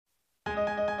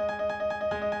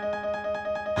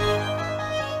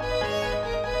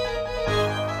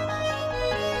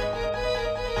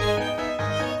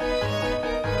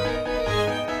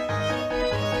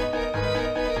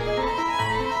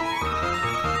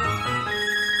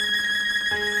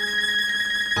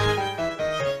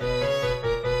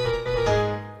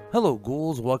Hello,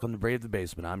 ghouls. Welcome to Brave the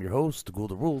Basement. I'm your host, Ghoul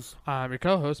the Rules. I'm your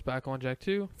co-host, Back on Jack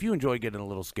 2. If you enjoy getting a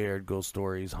little scared, ghost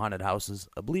stories, haunted houses,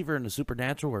 a believer in the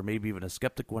supernatural, or maybe even a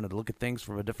skeptic wanting to look at things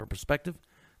from a different perspective,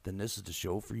 then this is the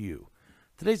show for you.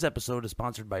 Today's episode is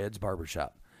sponsored by Ed's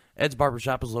Barbershop. Ed's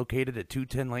Barbershop is located at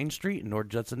 210 Lane Street in North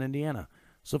Judson, Indiana.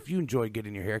 So if you enjoy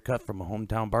getting your hair cut from a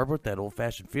hometown barber with that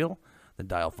old-fashioned feel, then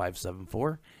dial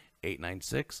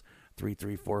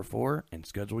 574-896-3344 and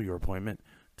schedule your appointment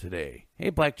today. Hey,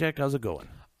 Blackjack, how's it going?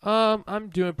 I'm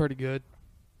doing pretty good.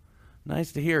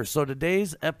 Nice to hear. So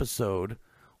today's episode,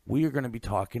 we are going to be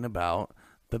talking about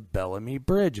the Bellamy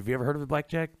Bridge. Have you ever heard of it,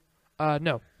 Blackjack?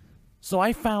 No. So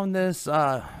I found this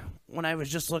when I was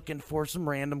just looking for some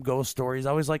random ghost stories.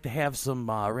 I always like to have some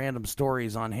random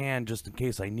stories on hand just in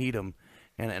case I need them.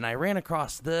 And I ran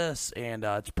across this, and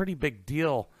it's a pretty big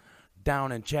deal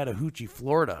down in Chattahoochee,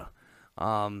 Florida.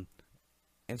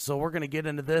 And so we're going to get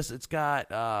into this. It's got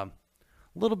a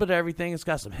little bit of everything. It's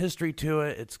got some history to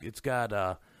it. It's got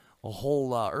a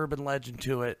whole urban legend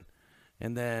to it.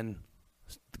 And then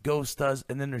the ghost does.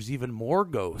 And then there's even more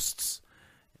ghosts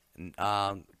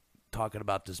talking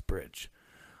about this bridge.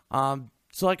 So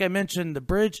like I mentioned, the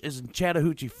bridge is in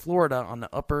Chattahoochee, Florida on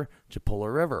the upper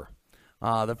Chipola River.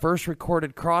 The first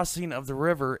recorded crossing of the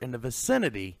river in the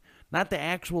vicinity, not the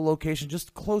actual location,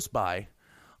 just close by,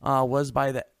 was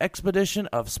by the expedition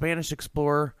of Spanish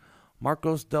explorer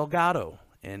Marcos Delgado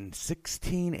in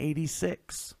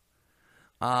 1686.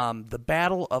 The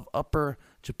Battle of Upper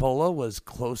Chipola was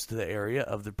close to the area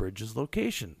of the bridge's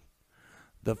location.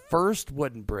 The first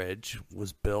wooden bridge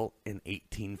was built in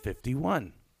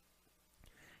 1851.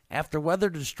 After weather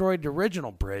destroyed the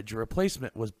original bridge, a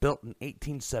replacement was built in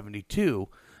 1872,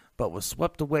 but was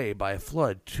swept away by a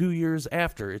flood 2 years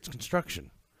after its construction.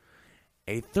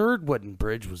 A third wooden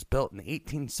bridge was built in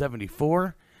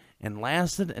 1874 and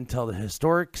lasted until the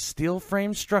historic steel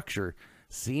frame structure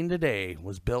seen today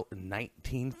was built in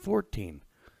 1914.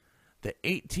 The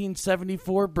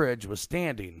 1874 bridge was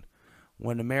standing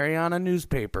when the Mariana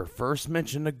newspaper first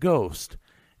mentioned a ghost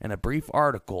in a brief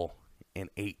article in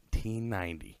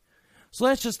 1890. So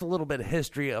that's just a little bit of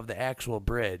history of the actual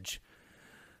bridge.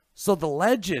 So the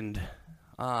legend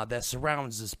that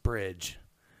surrounds this bridge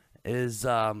is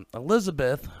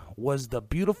Elizabeth was the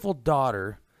beautiful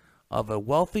daughter of a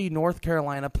wealthy North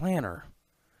Carolina planter.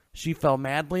 She fell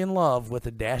madly in love with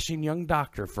a dashing young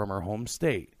doctor from her home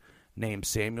state named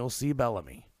Samuel C.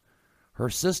 Bellamy. Her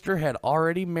sister had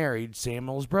already married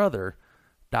Samuel's brother,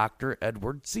 Dr.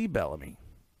 Edward C. Bellamy.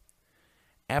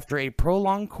 After a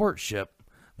prolonged courtship,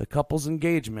 the couple's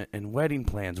engagement and wedding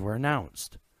plans were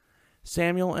announced.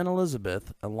 Samuel and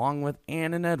Elizabeth, along with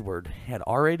Anne and Edward, had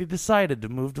already decided to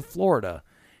move to Florida,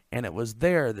 and it was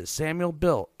there that Samuel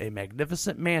built a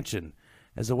magnificent mansion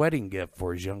as a wedding gift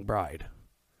for his young bride.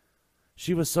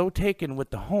 She was so taken with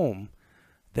the home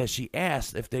that she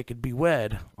asked if they could be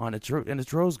wed in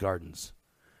its rose gardens.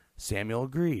 Samuel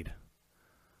agreed.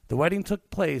 The wedding took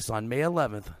place on May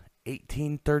 11th,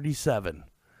 1837.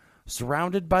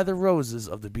 Surrounded by the roses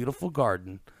of the beautiful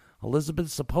garden, Elizabeth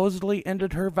supposedly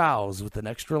ended her vows with an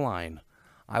extra line,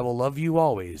 "I will love you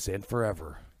always and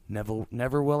forever.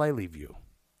 Never will I leave you."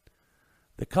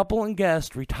 The couple and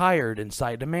guests retired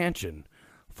inside the mansion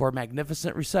for a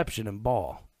magnificent reception and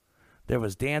ball. There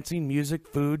was dancing, music,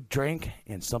 food, drink,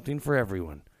 and something for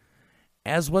everyone.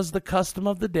 As was the custom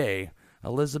of the day,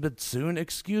 Elizabeth soon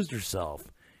excused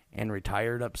herself and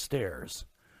retired upstairs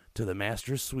to the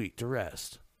master's suite to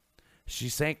rest. She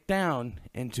sank down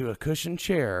into a cushioned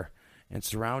chair and,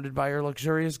 surrounded by her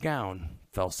luxurious gown,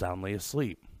 fell soundly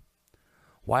asleep.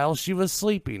 While she was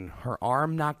sleeping, her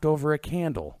arm knocked over a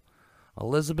candle.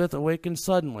 Elizabeth awakened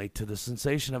suddenly to the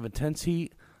sensation of intense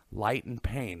heat, light, and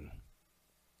pain.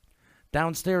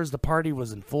 Downstairs, the party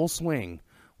was in full swing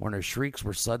when her shrieks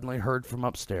were suddenly heard from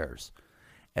upstairs.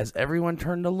 As everyone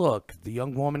turned to look, the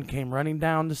young woman came running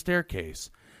down the staircase,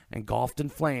 engulfed in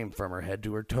flame from her head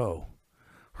to her toe.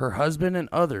 Her husband and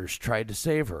others tried to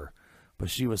save her, but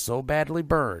she was so badly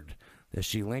burned that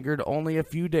she lingered only a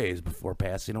few days before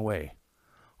passing away.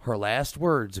 Her last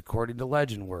words, according to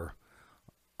legend, were,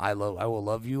 I will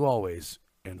love you always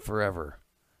and forever.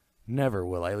 Never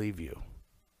will I leave you."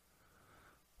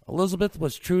 Elizabeth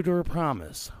was true to her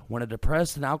promise. When a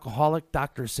depressed and alcoholic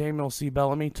Dr. Samuel C.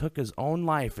 Bellamy took his own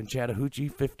life in Chattahoochee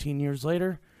 15 years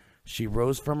later, she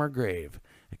rose from her grave,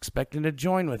 expecting to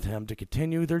join with him to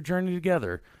continue their journey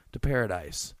together to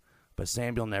paradise. But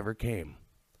Samuel never came.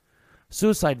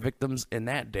 Suicide victims in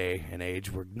that day and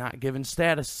age were not given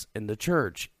status in the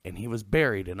church, and he was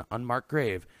buried in an unmarked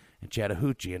grave in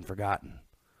Chattahoochee and forgotten.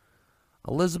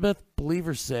 Elizabeth,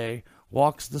 believers say,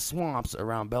 walks the swamps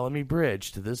around Bellamy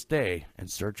Bridge to this day in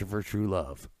search of her true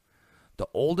love. The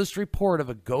oldest report of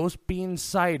a ghost being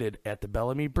sighted at the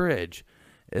Bellamy Bridge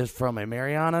is from a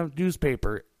Mariana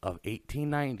newspaper of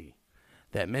 1890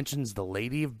 that mentions the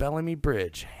Lady of Bellamy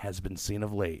Bridge has been seen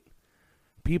of late.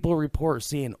 People report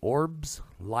seeing orbs,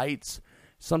 lights.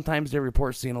 Sometimes they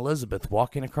report seeing Elizabeth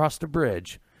walking across the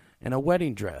bridge in a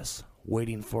wedding dress,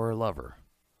 waiting for her lover.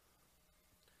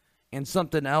 And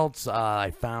something else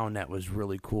I found that was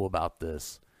really cool about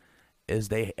this is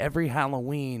every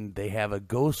Halloween they have a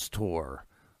ghost tour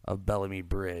of Bellamy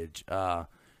Bridge.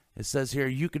 It says here,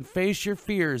 you can face your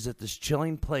fears at this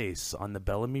chilling place on the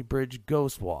Bellamy Bridge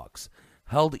Ghost Walks,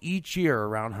 held each year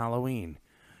around Halloween.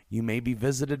 You may be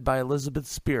visited by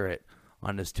Elizabeth's spirit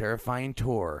on this terrifying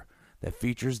tour that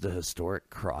features the historic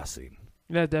crossing.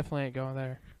 Yeah, definitely ain't going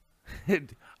there.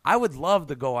 I would love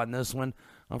to go on this one.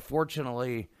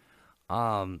 Unfortunately,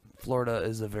 Florida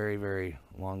is a very, very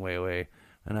long way away,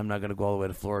 and I'm not going to go all the way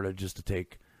to Florida just to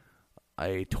take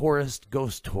a tourist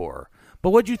ghost tour.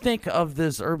 But what'd you think of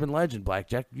this urban legend,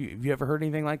 Blackjack? Have you ever heard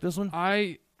anything like this one?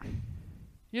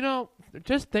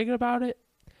 Just thinking about it,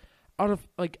 out of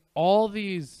like all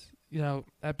these,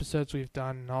 episodes we've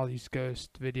done and all these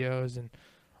ghost videos and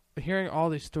hearing all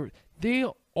these stories, they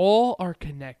all are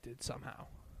connected somehow.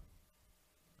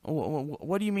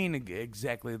 What do you mean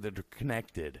exactly that they're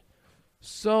connected?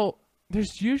 So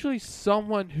there's usually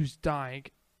someone who's dying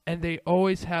and they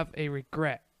always have a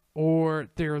regret or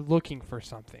they're looking for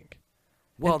something.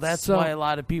 Well, that's why a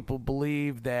lot of people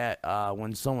believe that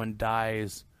when someone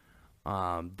dies,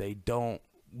 they don't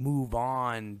move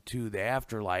on to the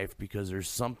afterlife because there's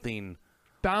something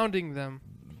binding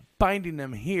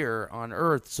them here on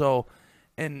Earth. So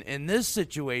in this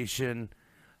situation,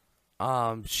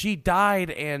 she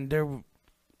died, and there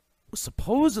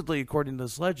supposedly, according to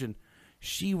this legend,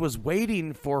 she was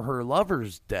waiting for her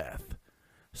lover's death.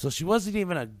 So she wasn't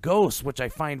even a ghost, which I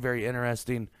find very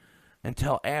interesting,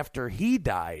 until after he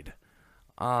died.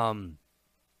 And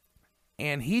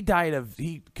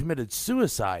he committed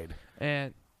suicide.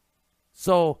 And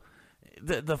so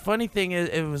the funny thing is,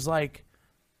 it was like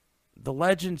the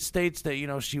legend states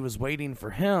that, she was waiting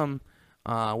for him,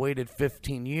 waited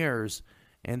 15 years,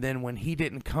 and then when he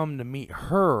didn't come to meet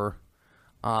her,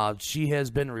 she has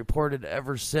been reported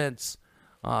ever since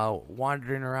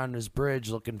wandering around this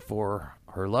bridge looking for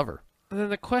her lover. And then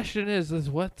the question is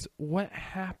what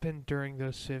happened during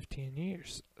those 15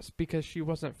 years? It's because she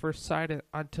wasn't first sighted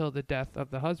until the death of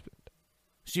the husband.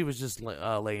 She was just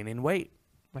laying in wait.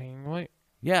 Laying in wait.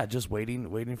 Yeah, just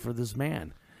waiting for this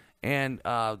man. And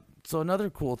so another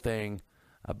cool thing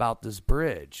about this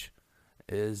bridge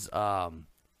is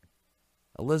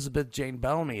Elizabeth Jane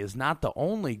Bellamy is not the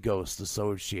only ghost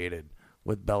associated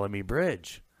with Bellamy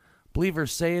Bridge.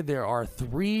 Believers say there are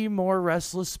 3 more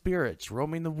restless spirits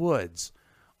roaming the woods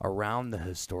around the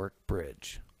historic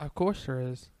bridge. Of course there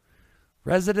is.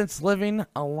 Residents living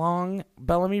along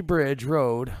Bellamy Bridge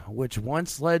Road, which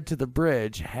once led to the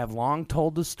bridge, have long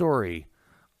told the story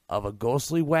of a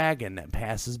ghostly wagon that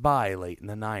passes by late in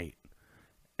the night.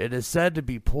 It is said to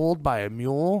be pulled by a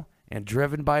mule and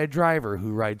driven by a driver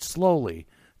who rides slowly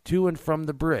to and from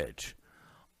the bridge.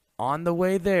 On the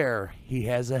way there, he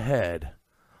has a head.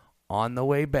 On the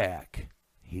way back,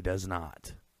 he does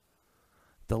not.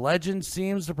 The legend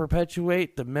seems to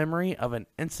perpetuate the memory of an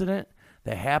incident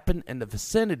that happened in the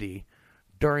vicinity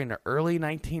during the early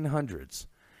 1900s.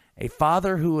 A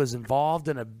father who was involved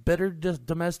in a bitter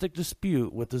domestic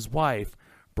dispute with his wife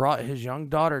brought his young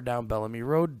daughter down Bellamy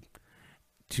Road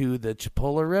to the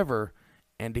Chipola River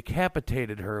and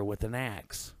decapitated her with an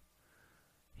axe.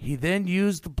 He then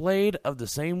used the blade of the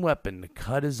same weapon to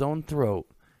cut his own throat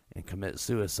and commit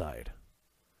suicide.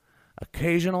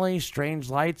 Occasionally, strange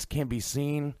lights can be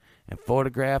seen and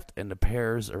photographed in the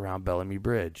pairs around Bellamy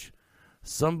Bridge.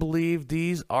 Some believe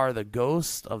these are the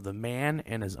ghosts of the man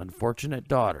and his unfortunate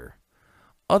daughter.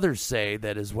 Others say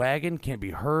that his wagon can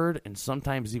be heard and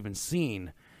sometimes even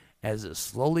seen as it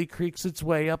slowly creaks its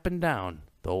way up and down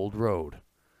the old road.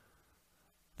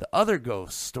 The other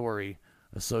ghost story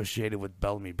associated with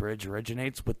Bellamy Bridge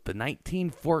originates with the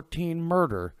 1914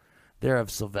 murder there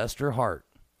of Sylvester Hart,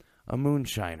 a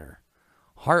moonshiner.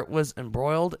 Hart was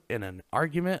embroiled in an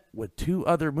argument with 2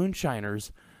 other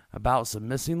moonshiners about some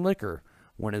missing liquor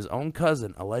when his own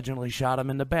cousin allegedly shot him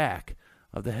in the back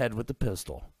of the head with a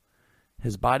pistol.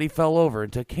 His body fell over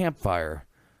into a campfire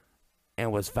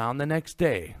and was found the next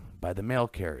day by the mail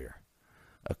carrier.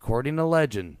 According to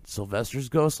legend, Sylvester's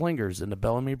ghost lingers in the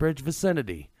Bellamy Bridge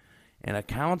vicinity and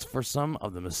accounts for some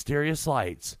of the mysterious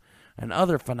lights and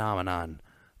other phenomenon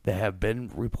that have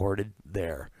been reported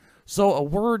there. So a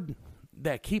word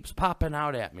that keeps popping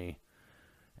out at me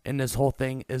in this whole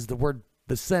thing is the word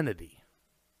vicinity.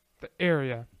 The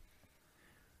area.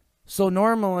 So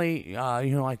normally,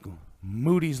 like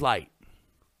Moody's Light,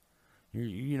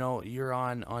 you're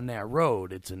on that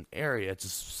road. It's an area.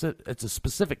 It's a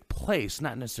specific place,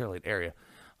 not necessarily an area,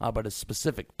 but a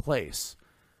specific place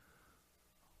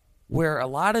where a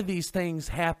lot of these things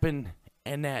happen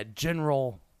in that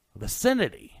general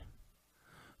vicinity.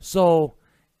 So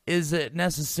is it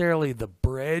necessarily the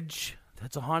bridge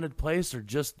that's a haunted place, or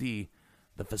just the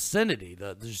vicinity?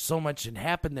 There's so much that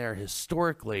happened there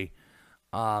historically.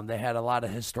 They had a lot of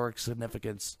historic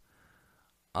significance.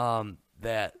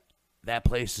 That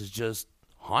place is just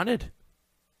haunted.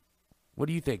 What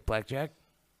do you think, Blackjack?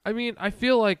 I mean, I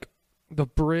feel like the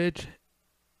bridge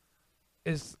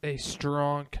is a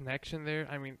strong connection there.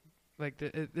 I mean, like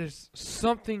there's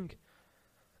something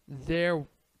there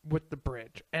with the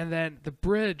bridge, and then the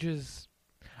bridge is.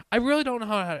 I really don't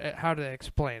know how to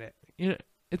explain it.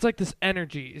 It's like this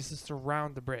energy is just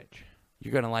around the bridge.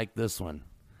 You're gonna like this one.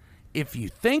 If you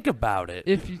think about it,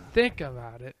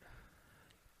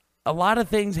 a lot of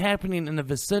things happening in the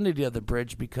vicinity of the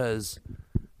bridge, because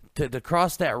to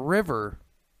cross that river,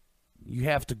 you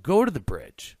have to go to the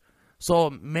bridge. So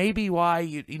maybe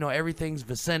why everything's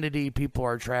vicinity, people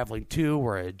are traveling to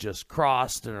where it just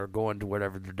crossed and are going to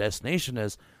whatever their destination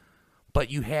is,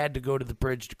 but you had to go to the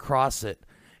bridge to cross it,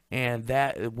 and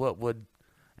that's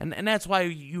why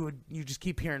you just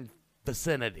keep hearing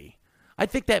vicinity. I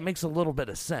think that makes a little bit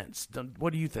of sense.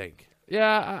 What do you think?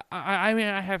 Yeah, I mean,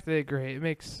 I have to agree. It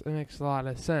makes a lot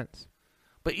of sense.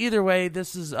 But either way,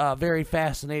 this is a very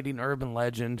fascinating urban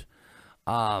legend.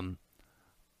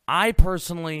 I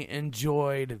personally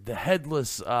enjoyed the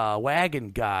headless wagon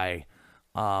guy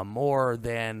more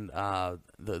than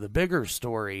the bigger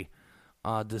story.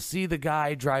 To see the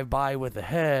guy drive by with a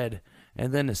head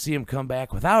and then to see him come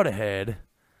back without a head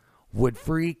would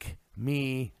freak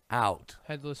me out.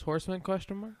 Headless Horseman,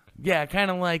 question mark? Yeah, kind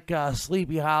of like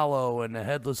Sleepy Hollow and the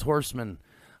Headless Horseman,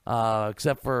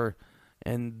 except for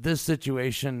in this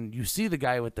situation, you see the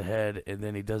guy with the head and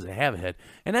then he doesn't have a head.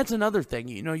 And that's another thing.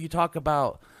 You talk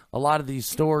about a lot of these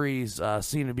stories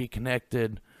seem to be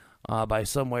connected by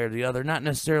some way or the other, not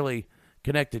necessarily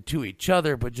connected to each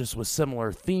other, but just with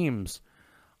similar themes.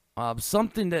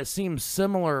 Something that seems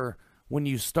similar when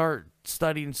you start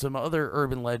studying some other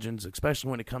urban legends,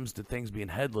 especially when it comes to things being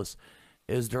headless,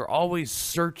 is they're always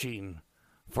searching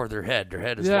for their head. Their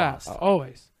head is lost. Yeah,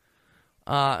 always.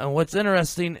 And what's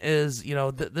interesting is,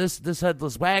 this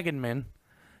headless wagon man,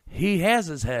 he has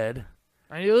his head.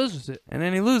 And he loses it. And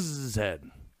then he loses his head.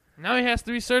 Now he has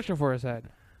to be searching for his head.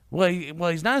 Well,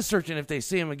 he's not searching if they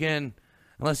see him again,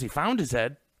 unless he found his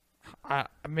head.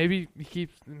 Maybe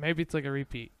it's like a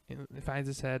repeat. He finds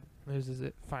his head, loses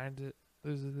it, finds it,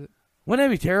 loses it. Wouldn't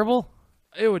that be terrible?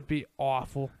 It would be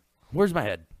awful. Where's my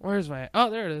head? Where's my head? Oh,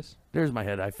 there it is. There's my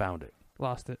head. I found it.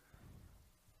 Lost it.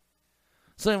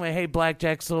 So anyway, hey,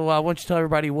 Blackjack, so why don't you tell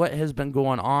everybody what has been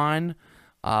going on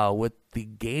with the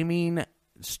gaming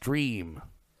stream?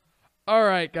 All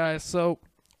right, guys. So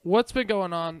what's been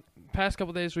going on? Past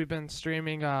couple days, we've been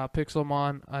streaming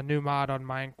Pixelmon, a new mod on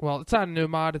Minecraft. Well, it's not a new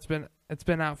mod. It's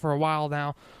been out for a while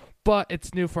now, but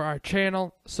it's new for our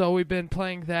channel. So we've been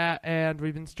playing that, and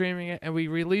we've been streaming it, and we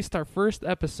released our first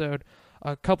episode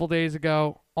a couple days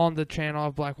ago on the channel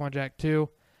of Black One Jack 2,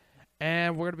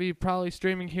 and we're going to be probably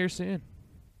streaming here soon.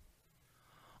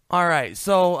 All right,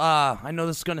 so I know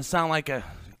this is going to sound like an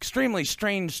extremely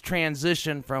strange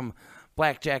transition from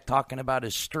Blackjack talking about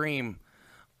his stream,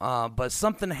 but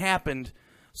something happened.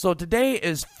 So today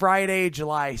is Friday,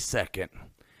 July 2nd,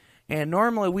 and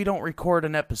normally we don't record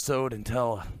an episode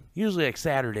until usually like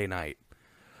Saturday night,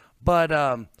 but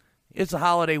it's a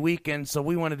holiday weekend, so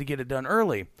we wanted to get it done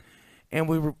early. And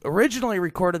we originally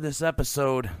recorded this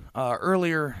episode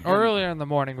earlier in the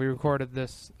morning. We recorded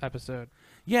this episode.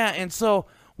 Yeah, and so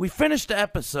we finished the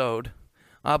episode.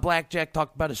 Blackjack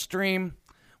talked about a stream.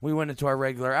 We went into our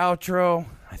regular outro.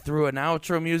 I threw in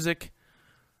outro music,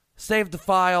 saved the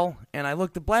file, and I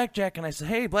looked at Blackjack and I said,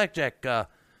 "Hey, Blackjack,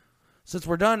 since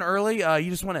we're done early, you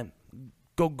just want to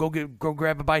go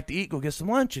grab a bite to eat, go get some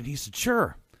lunch?" And he said,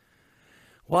 "Sure."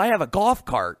 Well, I have a golf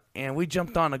cart, and we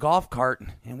jumped on a golf cart,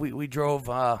 and we drove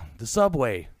the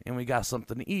Subway, and we got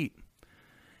something to eat.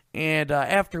 And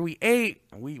after we ate,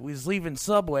 we was leaving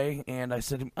Subway, and I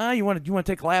said, you want to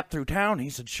take a lap through town? He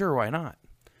said, "Sure, why not?"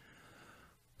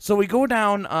 So we go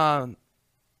down, and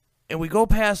we go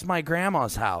past my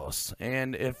grandma's house.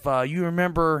 And if you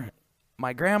remember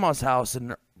my grandma's house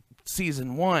in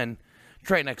season 1, it's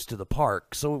right next to the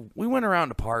park. So we went around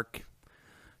the park,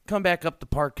 come back up the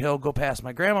Park Hill, go past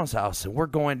my grandma's house, and we're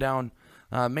going down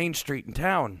Main Street in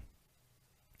town.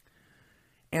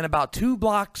 And about 2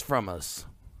 blocks from us,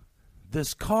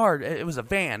 this car, it was a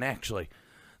van actually,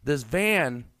 this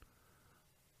van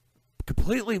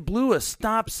completely blew a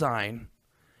stop sign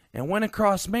and went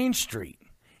across Main Street.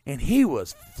 And he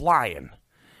was flying.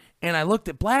 And I looked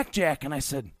at Blackjack and I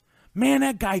said, man,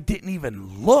 that guy didn't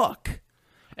even look.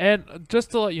 And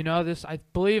just to let you know, this, I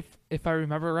believe, if I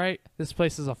remember right, this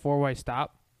place is a 4-way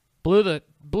stop. Blew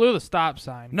the stop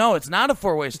sign. No, it's not a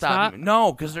 4-way stop. Not?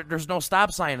 No, because there's no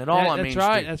stop sign at all on Main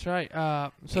Street. That's right.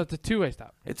 So it's a 2-way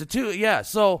stop. It's a 2, yeah.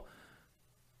 So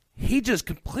he just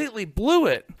completely blew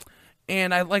it.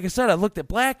 And like I said, I looked at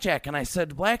Blackjack and I said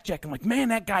to Blackjack, I'm like, man,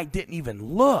 that guy didn't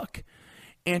even look.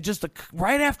 And just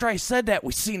right after I said that,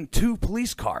 we seen 2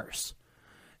 police cars.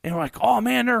 And we're like, oh,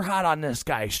 man, they're hot on this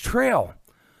guy's trail.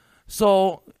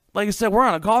 So, like I said, we're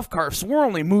on a golf cart, so we're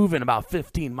only moving about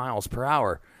 15 miles per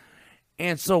hour.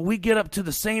 And so we get up to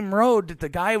the same road that the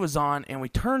guy was on, and we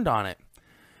turned on it.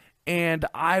 And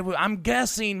I'm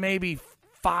guessing maybe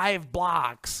 5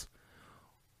 blocks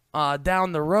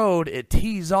down the road, it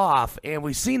tees off, and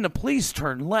we seen the police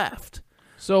turn left.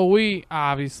 So we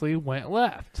obviously went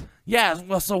left. Yeah,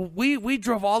 well, so we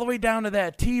drove all the way down to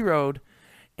that T road,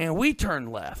 and we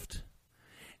turned left.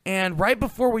 And right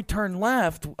before we turned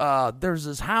left, there's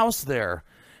this house there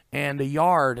and a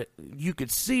yard. You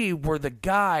could see where the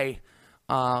guy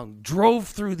drove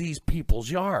through these people's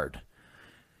yard.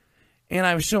 And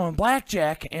I was showing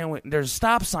Blackjack, and there's a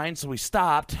stop sign, so we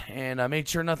stopped, and I made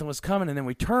sure nothing was coming, and then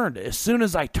we turned. As soon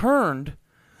as I turned,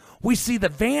 we see the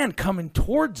van coming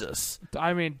towards us.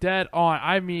 I mean, dead on.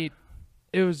 I mean,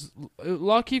 it was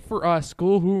lucky for us.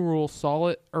 School Who Rules saw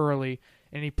it early,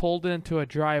 and he pulled into a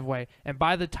driveway. And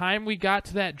by the time we got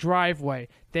to that driveway,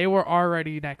 they were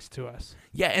already next to us.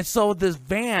 Yeah, and so this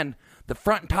van, the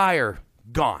front tire,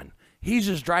 gone. He's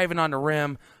just driving on the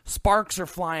rim. Sparks are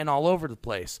flying all over the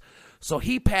place. So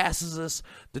he passes us.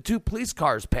 The 2 police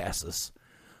cars pass us.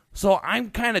 So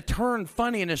I'm kind of turned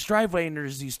funny in this driveway, and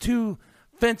there's these 2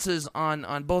 fences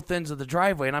on both ends of the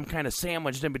driveway, and I'm kind of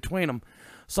sandwiched in between them.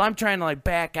 So I'm trying to like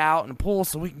back out and pull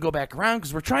so we can go back around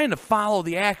because we're trying to follow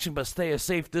the action but stay a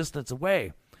safe distance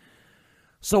away.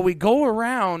 So we go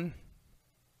around,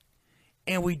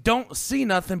 and we don't see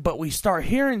nothing, but we start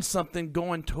hearing something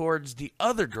going towards the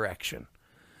other direction.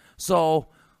 So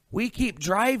we keep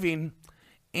driving,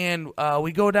 and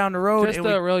we go down the road. Just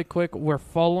really quick, we're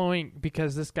following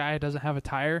because this guy doesn't have a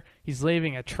tire. He's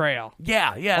leaving a trail.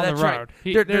 Yeah, on that's the road.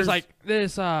 right.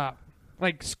 There's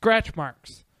like scratch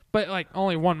marks, but like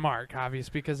only one mark, obvious,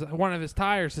 because one of his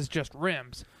tires is just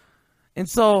rims. And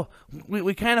so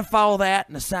we kind of follow that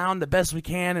and the sound the best we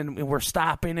can, and we're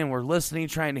stopping and we're listening,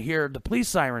 trying to hear the police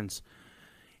sirens.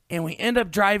 And we end up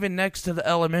driving next to the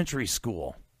elementary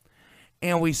school.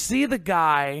 And we see the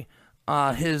guy,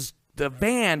 the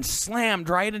van slammed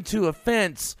right into a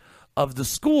fence of the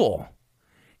school.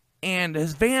 And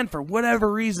his van, for whatever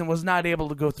reason, was not able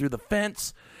to go through the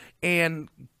fence. And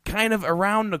kind of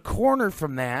around the corner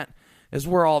from that is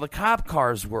where all the cop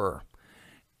cars were.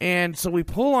 And so we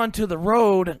pull onto the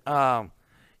road, and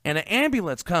an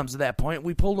ambulance comes at that point.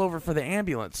 We pulled over for the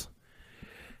ambulance.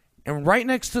 And right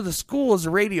next to the school is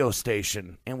a radio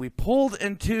station. And we pulled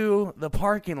into the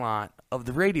parking lot of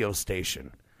the radio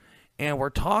station. And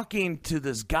we're talking to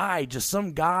this guy, just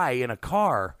some guy in a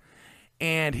car.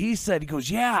 And he goes,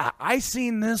 yeah, I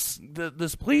seen this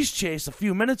police chase a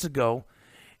few minutes ago.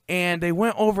 And they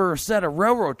went over a set of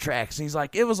railroad tracks. And he's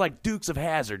like, it was like Dukes of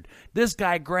Hazzard. This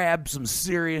guy grabbed some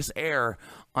serious air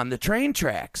on the train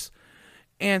tracks.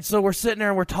 And so we're sitting there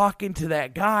and we're talking to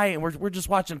that guy. And we're just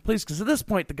watching the police. Because at this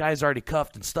point, the guy's already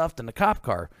cuffed and stuffed in the cop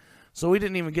car. So we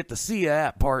didn't even get to see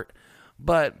that part.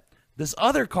 But this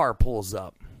other car pulls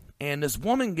up. And this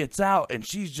woman gets out. And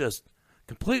she's just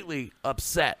completely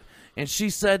upset. And she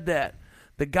said that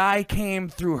the guy came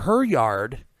through her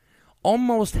yard,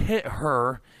 almost hit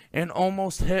her, and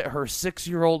almost hit her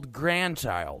 6-year-old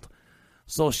grandchild.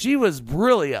 So she was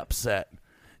really upset.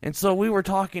 And so we were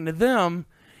talking to them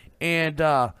and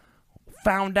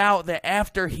found out that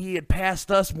after he had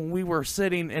passed us when we were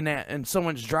sitting in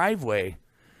someone's driveway,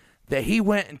 that he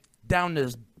went down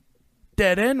this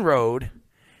dead-end road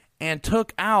and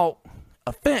took out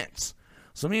a fence.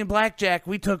 So me and Blackjack,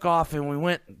 we took off and we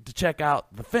went to check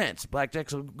out the fence. Blackjack,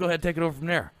 so go ahead and take it over from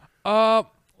there.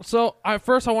 So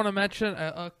first I want to mention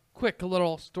a quick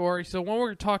little story. So when we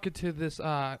were talking to this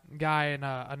guy and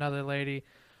another lady,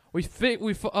 we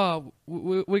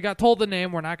got told the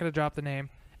name. We're not going to drop the name.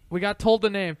 We got told the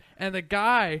name, and the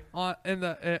guy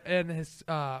in his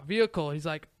vehicle, he's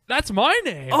like, That's my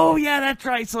name. Oh yeah, that's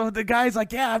right. So the guy's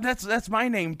like, yeah, that's my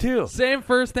name too. Same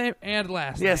first name and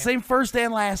last name. Yeah, same first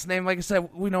and last name. Like I said,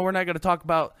 we know we're not going to talk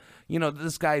about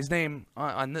this guy's name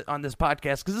on this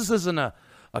podcast because this isn't a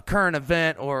current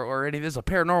event or any. This is a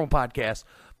paranormal podcast.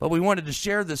 But we wanted to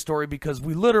share this story because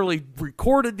we literally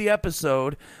recorded the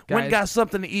episode, went and got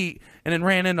something to eat, and then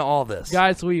ran into all this.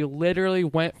 Guys, we literally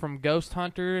went from ghost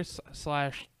hunters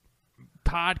 /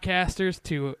 podcasters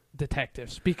to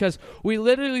detectives because we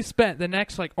literally spent the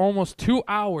next almost 2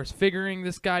 hours figuring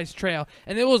this guy's trail,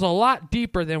 and it was a lot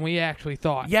deeper than we actually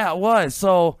thought. Yeah, it was.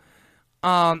 So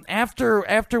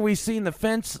after we seen the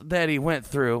fence that he went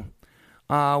through,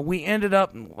 we ended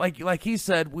up, like he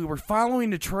said, we were following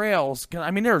the trails.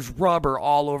 I mean, there's rubber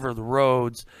all over the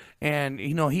roads, and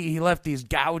he left these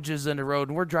gouges in the road,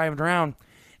 and we're driving around,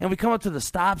 and we come up to the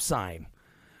stop sign,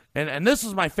 and this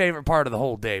is my favorite part of the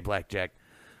whole day, Blackjack.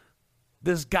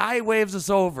 This guy waves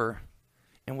us over,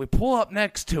 and we pull up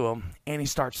next to him, and he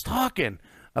starts talking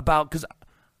about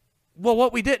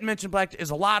what we didn't mention, Blackjack, is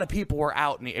a lot of people were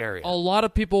out in the area. A lot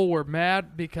of people were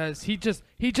mad because he just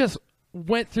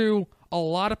went through a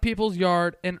lot of people's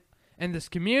yard and this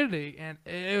community, and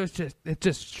it's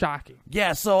just shocking.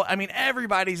 Yeah, so I mean,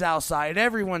 everybody's outside,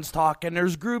 everyone's talking,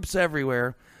 there's groups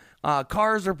everywhere.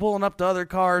 Cars are pulling up to other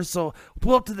cars, so we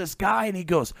pull up to this guy, and he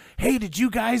goes, "Hey, did you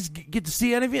guys get to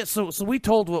see any of it?" So we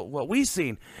told what we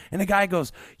seen, and the guy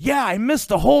goes, "Yeah, I missed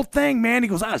the whole thing, man." He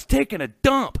goes, "I was taking a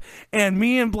dump," and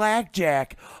me and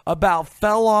Blackjack about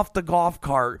fell off the golf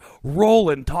cart,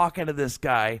 rolling, talking to this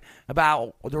guy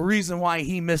about the reason why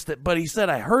he missed it. But he said,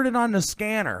 "I heard it on the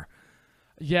scanner."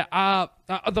 Yeah,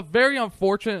 the very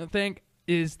unfortunate thing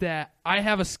is that I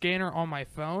have a scanner on my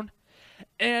phone,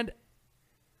 and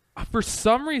for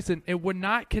some reason, it would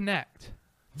not connect.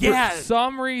 Yeah. For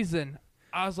some reason,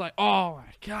 I was like, oh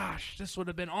my gosh, this would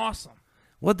have been awesome.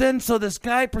 Well, then, so this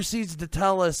guy proceeds to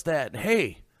tell us that,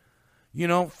 hey,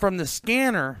 from the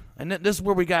scanner, and this is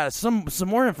where we got some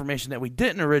more information that we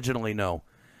didn't originally know,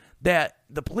 that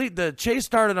the chase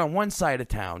started on one side of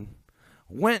town,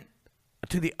 went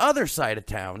to the other side of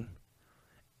town,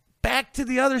 back to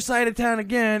the other side of town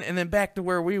again, and then back to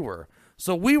where we were.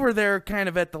 So we were there kind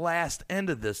of at the last end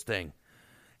of this thing.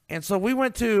 And so we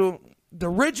went to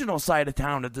the original side of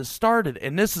town that this started,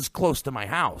 and this is close to my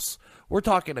house. We're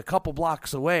talking a couple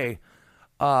blocks away.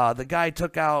 The guy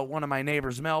took out one of my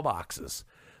neighbor's mailboxes.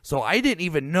 So I didn't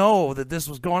even know that this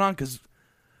was going on because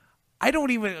I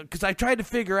tried to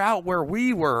figure out where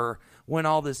we were when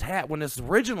all this when this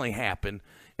originally happened,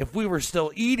 if we were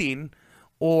still eating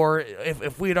or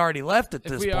if we had already left at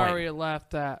this point. If we already left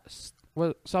that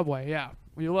Subway, yeah.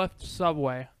 We left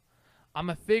Subway.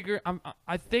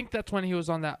 I think that's when he was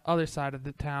on that other side of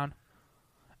the town.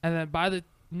 And then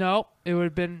it would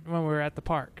have been when we were at the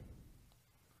park.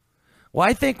 Well,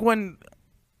 I think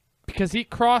because he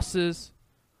crosses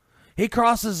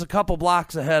a couple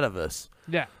blocks ahead of us.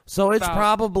 Yeah. So it's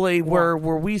probably where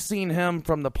we seen him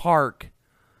from the park.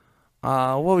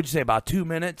 What would you say, about 2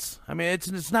 minutes? I mean,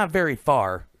 it's not very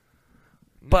far.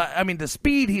 But, I mean, the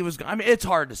speed it's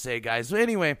hard to say, guys. So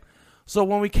anyway, so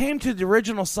when we came to the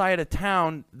original side of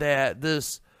town that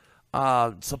this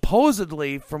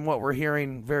supposedly, from what we're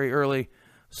hearing very early,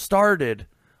 started,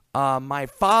 my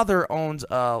father owns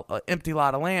an empty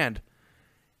lot of land.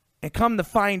 And come to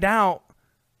find out,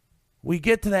 we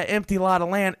get to that empty lot of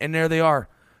land, and there they are,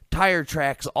 tire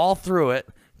tracks all through it.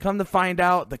 Come to find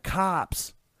out, the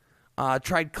cops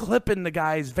tried clipping the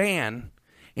guy's van.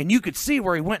 And you could see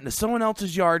where he went into someone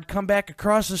else's yard, come back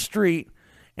across the street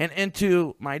and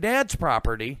into my dad's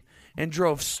property and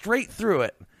drove straight through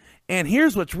it. And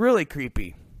here's what's really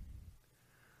creepy.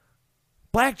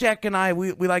 Blackjack and I,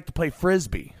 we like to play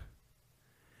Frisbee.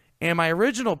 And my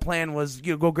original plan was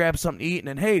go grab something to eat and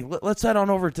then, hey, let's head on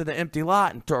over to the empty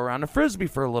lot and throw around a Frisbee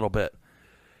for a little bit.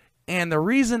 And the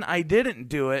reason I didn't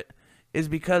do it is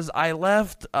because I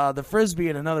left the Frisbee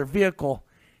in another vehicle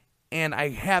and I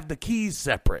have the keys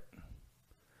separate.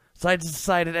 So I just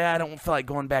decided, I don't feel like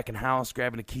going back in the house,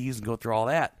 grabbing the keys and go through all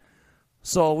that.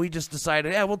 So we just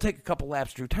decided, we'll take a couple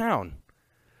laps through town.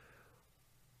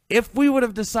 If we would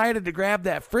have decided to grab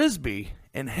that Frisbee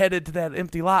and headed to that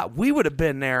empty lot, we would have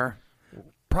been there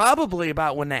probably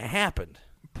about when that happened.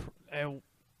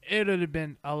 It would have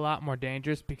been a lot more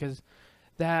dangerous because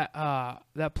that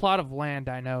plot of land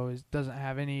I know doesn't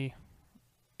have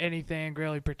anything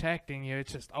really protecting you.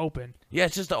 It's just open. Yeah,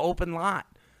 it's just an open lot.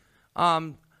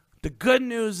 The good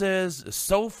news is,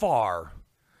 so far,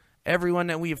 everyone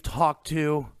that we've talked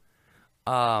to,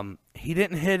 he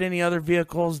didn't hit any other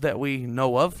vehicles that we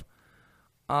know of.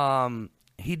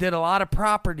 He did a lot of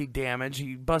property damage.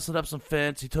 He busted up some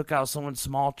fence. He took out someone's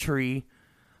small tree.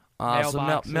 some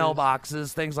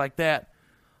mailboxes, things like that.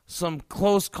 Some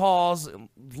close calls.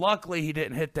 Luckily, he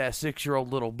didn't hit that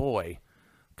 6-year-old little boy,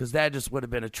 because that just would have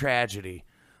been a tragedy.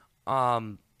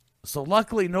 So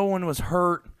luckily, no one was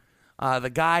hurt.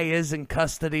 The guy is in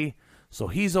custody, so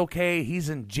he's okay. He's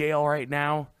in jail right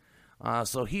now.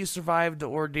 So he survived the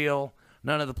ordeal.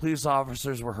 None of the police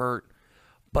officers were hurt.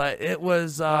 But it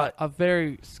was a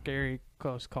very scary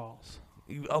close calls.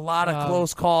 A lot of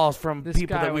close calls from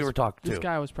people that we were talking to. This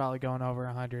guy was probably going over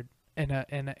 100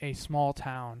 in a small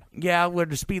town. Yeah, where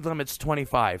the speed limit's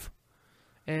 25.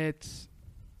 And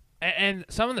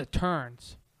some of the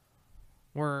turns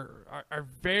are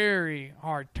very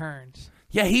hard turns.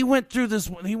 Yeah, he went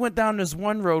down this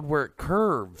one road where it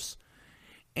curves,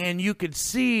 and you could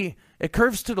see it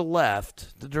curves to the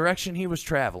left, the direction he was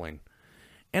traveling.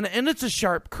 And it's a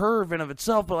sharp curve in of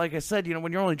itself, but like I said,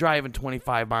 when you're only driving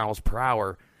 25 miles per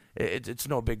hour, it's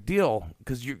no big deal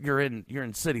because you're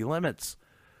in city limits.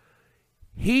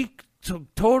 He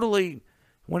totally,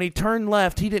 when he turned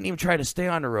left, he didn't even try to stay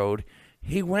on the road.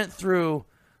 He went through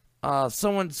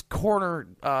someone's corner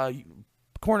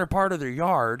part of their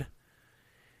yard,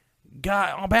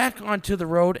 got back onto the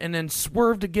road, and then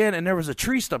swerved again. And there was a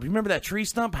tree stump. You remember that tree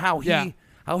stump? How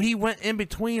he went in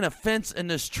between a fence and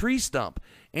this tree stump,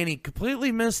 and he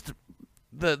completely missed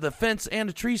the fence and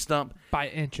the tree stump by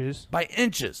inches.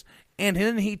 And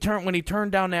then when he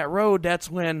turned down that road,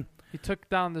 that's when he took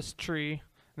down this tree.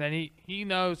 Then he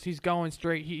knows he's going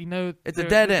straight. He knows it's a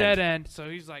dead end. So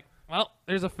he's like, well,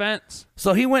 there's a fence.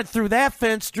 So he went through that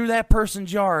fence, through that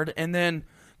person's yard, and then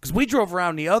because we drove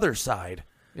around the other side.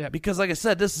 Yeah. Because like I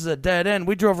said, this is a dead end.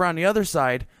 We drove around the other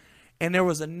side, and there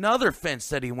was another fence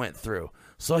that he went through.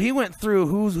 So he went through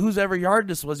whose ever yard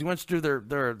this was. He went through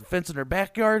their fence in their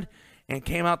backyard and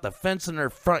came out the fence in their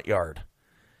front yard.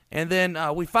 And then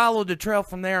we followed the trail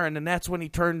from there, and then that's when he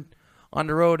turned on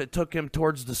the road. It took him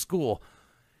towards the school.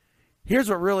 Here's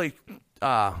what really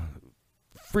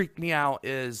freaked me out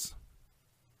is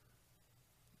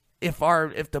if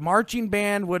the marching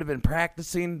band would have been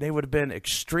practicing, they would have been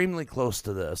extremely close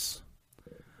to this.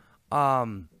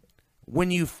 When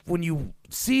you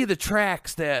see the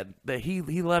tracks that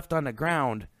he left on the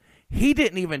ground, he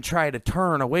didn't even try to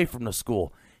turn away from the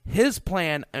school. His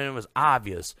plan, and it was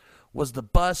obvious, was to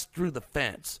bust through the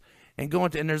fence and go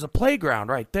into, and there's a playground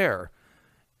right there.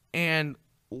 And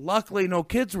luckily no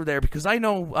kids were there, because I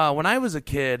know when I was a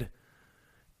kid,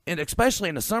 and especially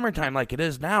in the summertime like it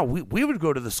is now, we would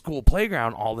go to the school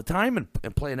playground all the time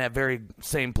and play in that very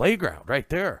same playground right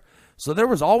there. So there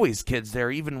was always kids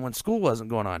there even when school wasn't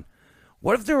going on.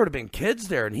 What if there would have been kids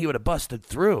there and he would have busted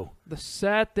through? The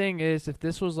sad thing is, if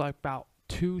this was like about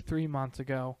 2-3 months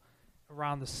ago,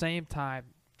 around the same time,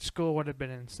 school would have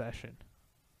been in session.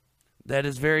 That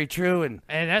is very true, and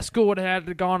that school would have had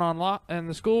to gone on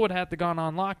the school would have had to gone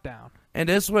on lockdown. And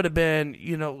this would have been,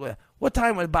 what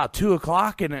time? About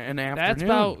 2:00 in the afternoon. That's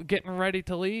about getting ready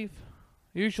to leave.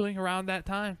 Usually around that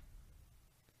time.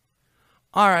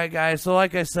 All right, guys. So,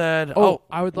 like I said, I would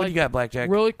what like do you got, Blackjack?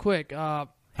 Really quick. I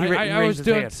was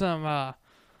doing some a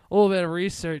little bit of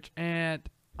research, and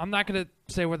I'm not gonna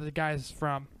say where the guy's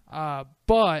from,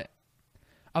 but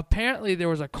apparently there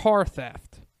was a car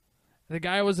theft. The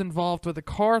guy was involved with a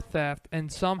car theft, and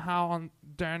somehow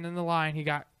down in the line he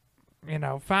got,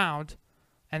 found,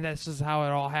 and this is how it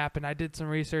all happened. I did some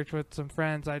research with some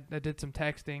friends. I did some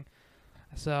texting,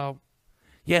 so.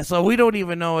 Yeah, so we don't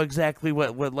even know exactly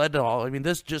what led to all. I mean,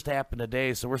 this just happened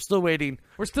today, so we're still waiting.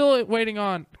 We're still waiting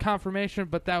on confirmation,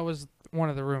 but that was one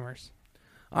of the rumors.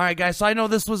 All right, guys, so I know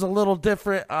this was a little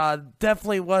different.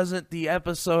 Definitely wasn't the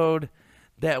episode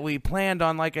that we planned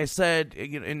on. Like I said,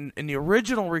 in the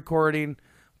original recording,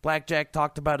 Blackjack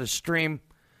talked about his stream.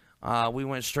 We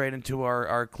went straight into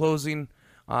our closing.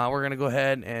 We're going to go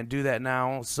ahead and do that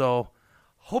now. So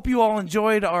hope you all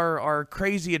enjoyed our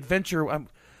crazy adventure.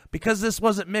 Because this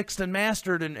wasn't mixed and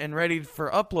mastered and ready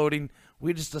for uploading,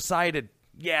 we just decided,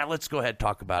 let's go ahead and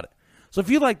talk about it. So if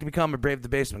you'd like to become a Brave the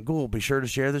Basement Ghoul, be sure to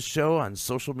share this show on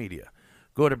social media.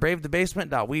 Go to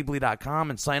bravethebasement.weebly.com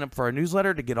and sign up for our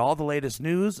newsletter to get all the latest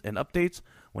news and updates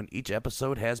when each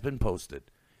episode has been posted.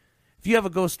 If you have a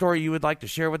ghost story you would like to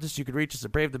share with us, you can reach us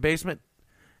at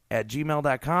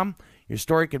bravethebasement@gmail.com. Your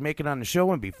story can make it on the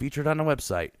show and be featured on the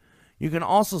website. You can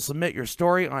also submit your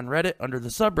story on Reddit under the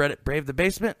subreddit Brave the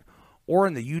Basement or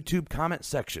in the YouTube comment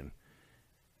section.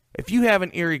 If you have an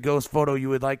eerie ghost photo you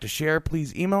would like to share,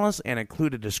 please email us and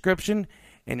include a description,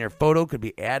 and your photo could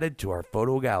be added to our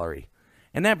photo gallery.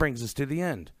 And that brings us to the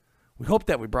end. We hope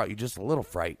that we brought you just a little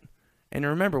fright. And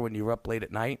remember, when you're up late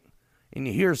at night and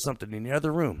you hear something in the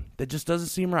other room that just doesn't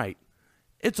seem right,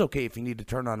 It's okay if you need to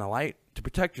turn on a light to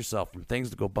protect yourself from things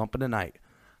that go bump in the night.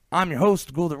 I'm your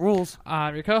host, Ghoul That Rules.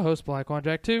 I'm your co-host, Black One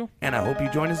Jack 2. And I hope you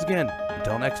join us again.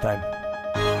 Until next time.